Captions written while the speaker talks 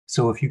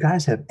So if you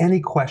guys have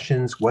any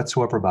questions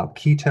whatsoever about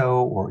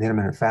keto or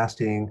intermittent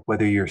fasting,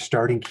 whether you're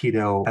starting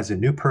keto as a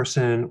new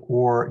person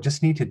or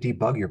just need to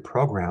debug your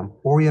program,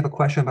 or you have a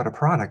question about a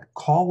product,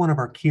 call one of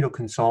our keto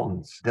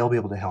consultants. They'll be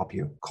able to help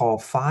you. Call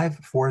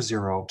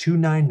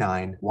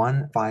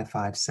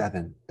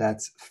 540-299-1557.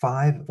 That's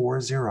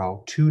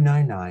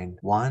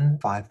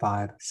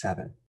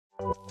 540-299-1557.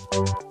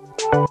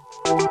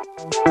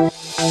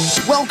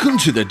 Welcome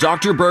to the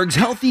Dr. Berg's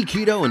Healthy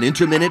Keto and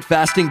Intermittent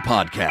Fasting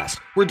Podcast,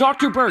 where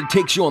Dr. Berg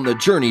takes you on the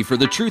journey for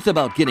the truth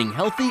about getting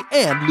healthy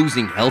and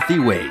losing healthy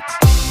weight.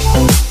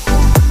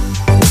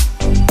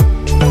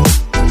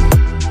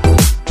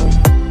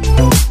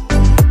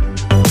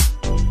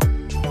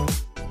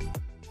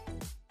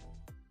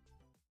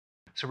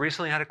 So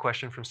recently I had a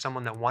question from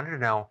someone that wanted to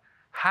know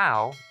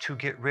how to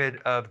get rid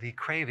of the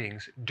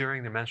cravings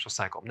during their menstrual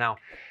cycle. Now,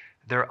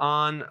 they're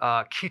on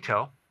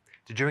keto,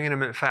 they're doing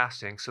intermittent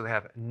fasting, so they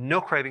have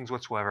no cravings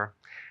whatsoever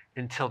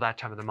until that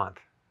time of the month,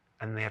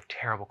 and they have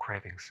terrible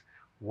cravings.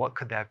 What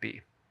could that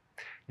be?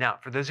 Now,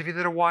 for those of you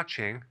that are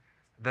watching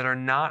that are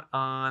not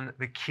on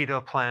the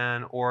keto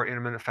plan or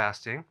intermittent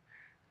fasting,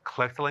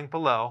 click the link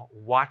below,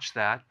 watch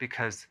that,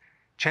 because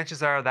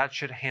chances are that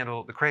should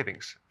handle the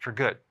cravings for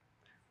good.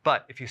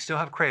 But if you still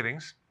have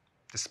cravings,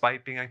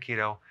 despite being on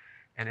keto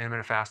and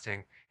intermittent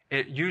fasting,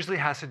 it usually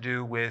has to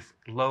do with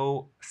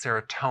low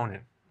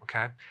serotonin,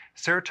 okay?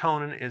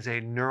 Serotonin is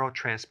a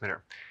neurotransmitter.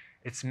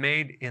 It's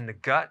made in the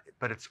gut,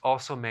 but it's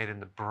also made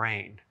in the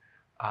brain.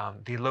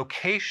 The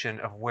location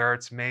of where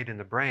it's made in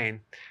the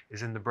brain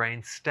is in the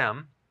brain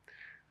stem.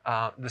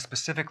 The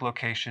specific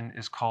location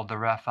is called the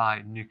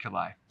raphe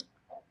nuclei.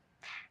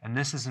 And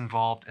this is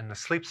involved in the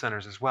sleep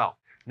centers as well.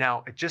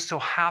 Now, it just so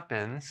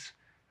happens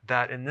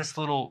that in this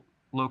little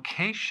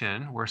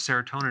location where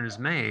serotonin is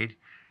made,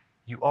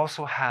 you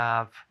also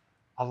have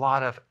a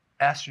lot of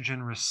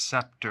estrogen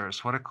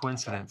receptors. What a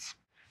coincidence.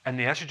 And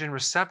the estrogen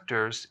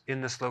receptors in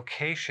this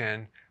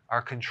location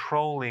are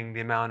controlling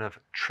the amount of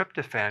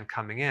tryptophan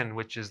coming in,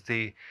 which is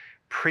the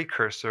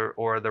precursor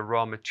or the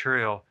raw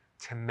material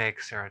to make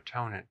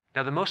serotonin.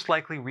 Now, the most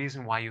likely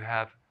reason why you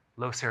have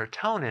low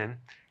serotonin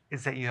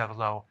is that you have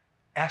low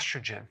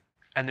estrogen,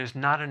 and there's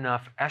not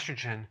enough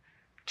estrogen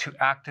to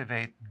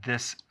activate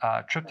this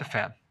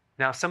tryptophan.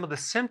 Now, some of the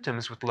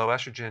symptoms with low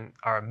estrogen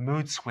are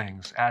mood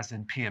swings, as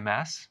in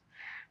PMS.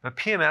 But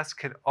PMS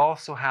could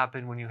also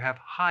happen when you have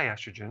high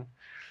estrogen,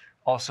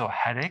 also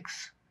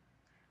headaches,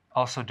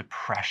 also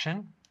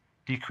depression,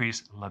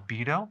 decreased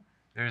libido.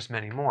 There's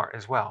many more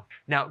as well.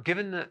 Now,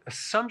 given the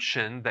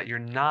assumption that you're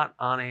not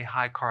on a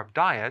high-carb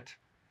diet,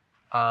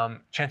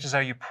 chances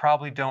are you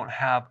probably don't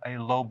have a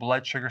low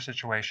blood sugar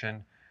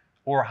situation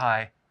or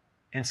high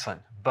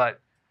insulin.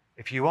 But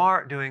if you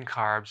are doing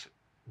carbs,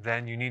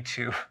 then you need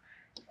to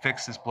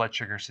fix this blood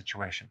sugar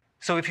situation.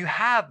 So if you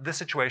have this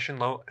situation,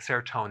 low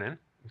serotonin,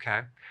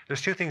 okay,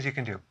 there's two things you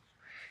can do.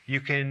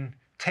 You can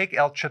take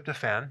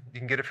L-tryptophan, you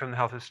can get it from the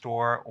health food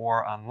store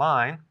or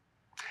online,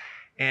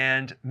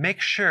 and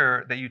make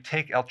sure that you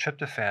take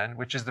L-tryptophan,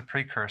 which is the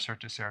precursor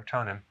to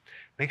serotonin.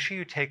 Make sure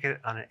you take it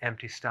on an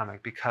empty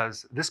stomach,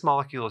 because this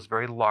molecule is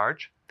very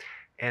large,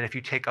 and if you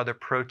take other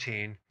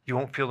protein, you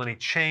won't feel any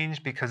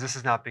change because this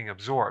is not being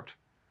absorbed.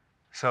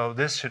 So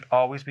this should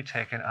always be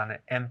taken on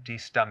an empty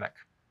stomach.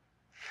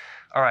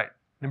 All right,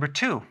 number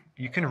two,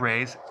 you can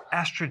raise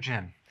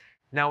estrogen.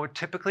 Now, what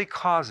typically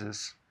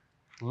causes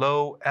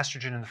low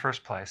estrogen in the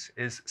first place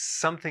is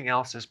something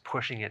else is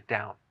pushing it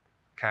down,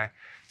 okay?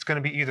 It's going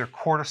to be either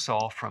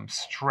cortisol from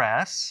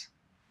stress,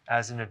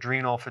 as in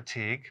adrenal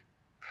fatigue,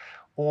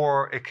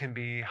 or it can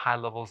be high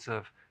levels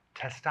of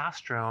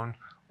testosterone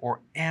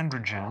or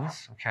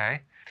androgens,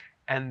 okay?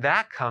 And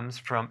that comes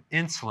from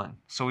insulin.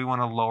 So we want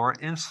to lower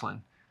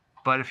insulin.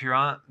 But if you're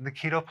on the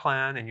keto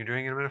plan and you're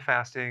doing intermittent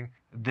fasting,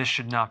 this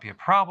should not be a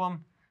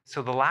problem.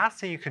 So the last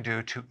thing you can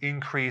do to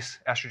increase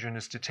estrogen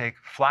is to take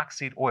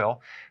flaxseed oil.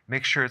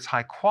 Make sure it's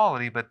high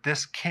quality, but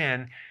this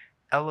can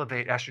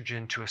elevate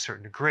estrogen to a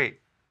certain degree.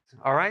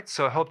 All right,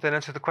 so I hope that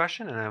answered the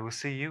question, and I will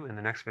see you in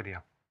the next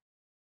video.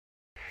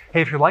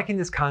 Hey, if you're liking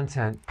this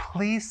content,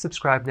 please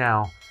subscribe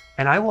now,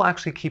 and I will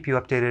actually keep you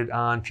updated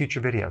on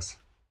future videos.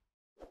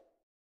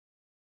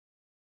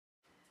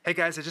 Hey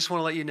guys, I just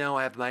want to let you know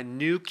I have my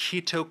new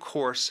keto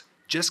course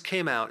just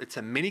came out. It's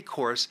a mini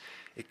course.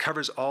 It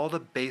covers all the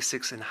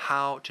basics and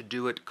how to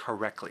do it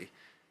correctly.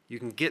 You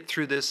can get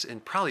through this in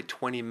probably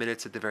 20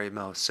 minutes at the very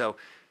most. So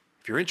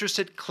if you're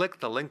interested, click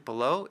the link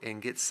below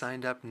and get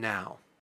signed up now.